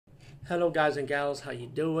Hello guys and gals, how you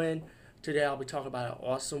doing? Today I'll be talking about an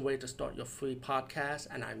awesome way to start your free podcast,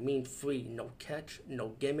 and I mean free, no catch, no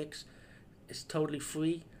gimmicks. It's totally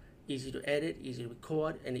free, easy to edit, easy to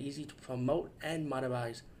record, and easy to promote and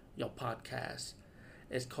monetize your podcast.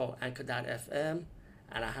 It's called Anchor.fm,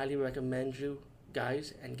 and I highly recommend you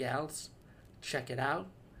guys and gals check it out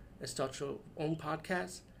and start your own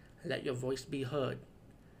podcast and let your voice be heard.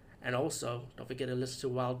 And also, don't forget to listen to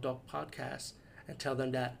Wild Dog Podcast and tell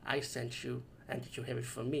them that I sent you and that you hear it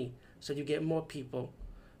from me, so you get more people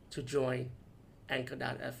to join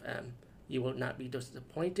Anchor.fm. You will not be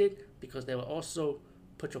disappointed because they will also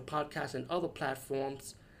put your podcast in other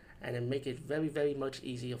platforms and then make it very, very much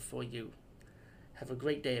easier for you. Have a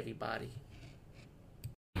great day, everybody.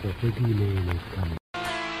 The boogeyman is coming.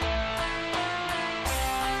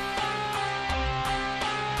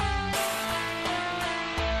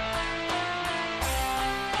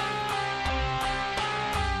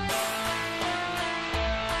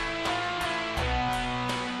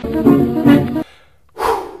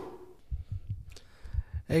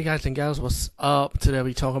 Hey guys and gals, what's up? Today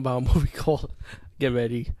we talking about a movie called, get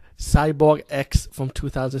ready, Cyborg X from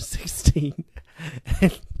 2016.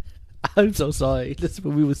 And I'm so sorry, this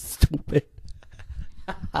movie was stupid.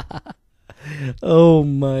 Oh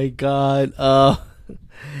my god.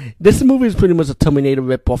 This movie is pretty much a Terminator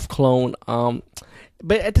ripoff clone.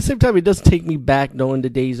 But at the same time, it does take me back during the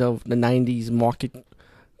days of the 90s market.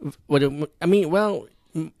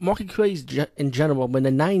 Market craze in general, but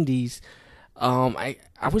in the 90s, I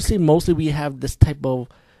would say mostly we have this type of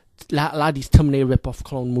a lot of these Terminator ripoff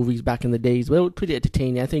clone movies back in the days. But it was pretty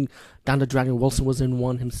entertaining. I think Don the Dragon Wilson was in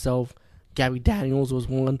one himself. Gary Daniels was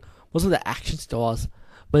one. Most of the action stars.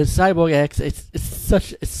 But Cyborg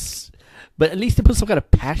X, but at least they put some kind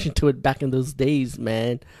of passion to it back in those days,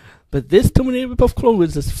 man. But this Terminator ripoff clone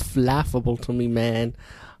was just laughable to me, man.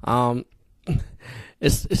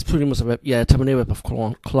 It's pretty much a Terminator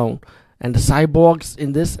ripoff clone. And the cyborgs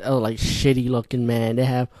in this are like shitty looking, man. They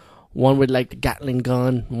have one with like the Gatling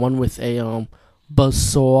gun, one with a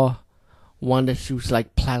buzzsaw, one that shoots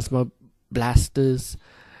like plasma blasters,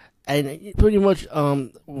 and pretty much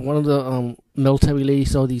one of the military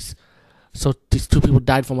ladies these two people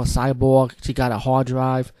died from a cyborg. She got a hard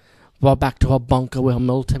drive, brought back to her bunker with her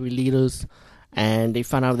military leaders, and they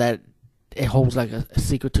found out that it holds like a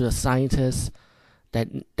secret to the scientists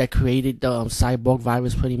that created the cyborg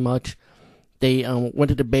virus pretty much. They went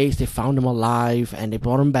to the base, they found him alive, and they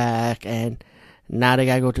brought him back, and now they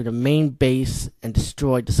gotta go to the main base and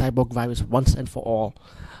destroy the cyborg virus once and for all.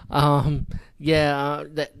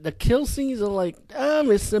 The kill scenes are like,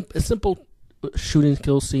 it's simple shooting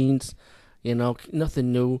kill scenes,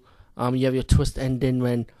 nothing new. You have your twist ending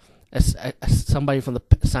when somebody from the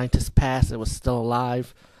scientist's past that was still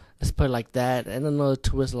alive, let's put it like that, and another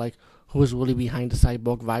twist like, who was really behind the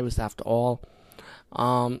cyborg virus after all.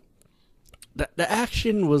 The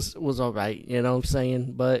action was alright, you know what I'm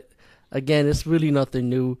saying? But again, it's really nothing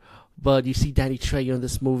new. But you see Danny Trejo in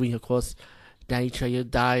this movie, of course. Danny Trejo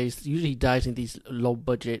usually dies in these low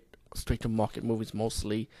budget, straight to market movies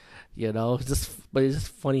mostly. But it's just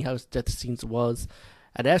funny how his death scenes was.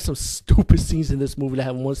 And there's some stupid scenes in this movie. I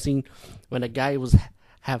have one scene when a guy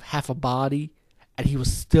have half a body and he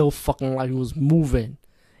was still fucking like he was moving.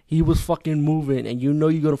 He was fucking moving, and you're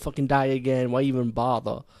gonna fucking die again. Why even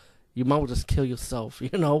bother? You might as well just kill yourself, Yeah,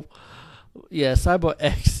 Cyborg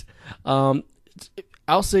X.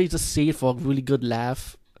 I'll say just see it for a really good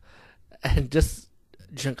laugh, and just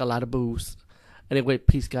drink a lot of booze. Anyway,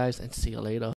 peace, guys, and see you later.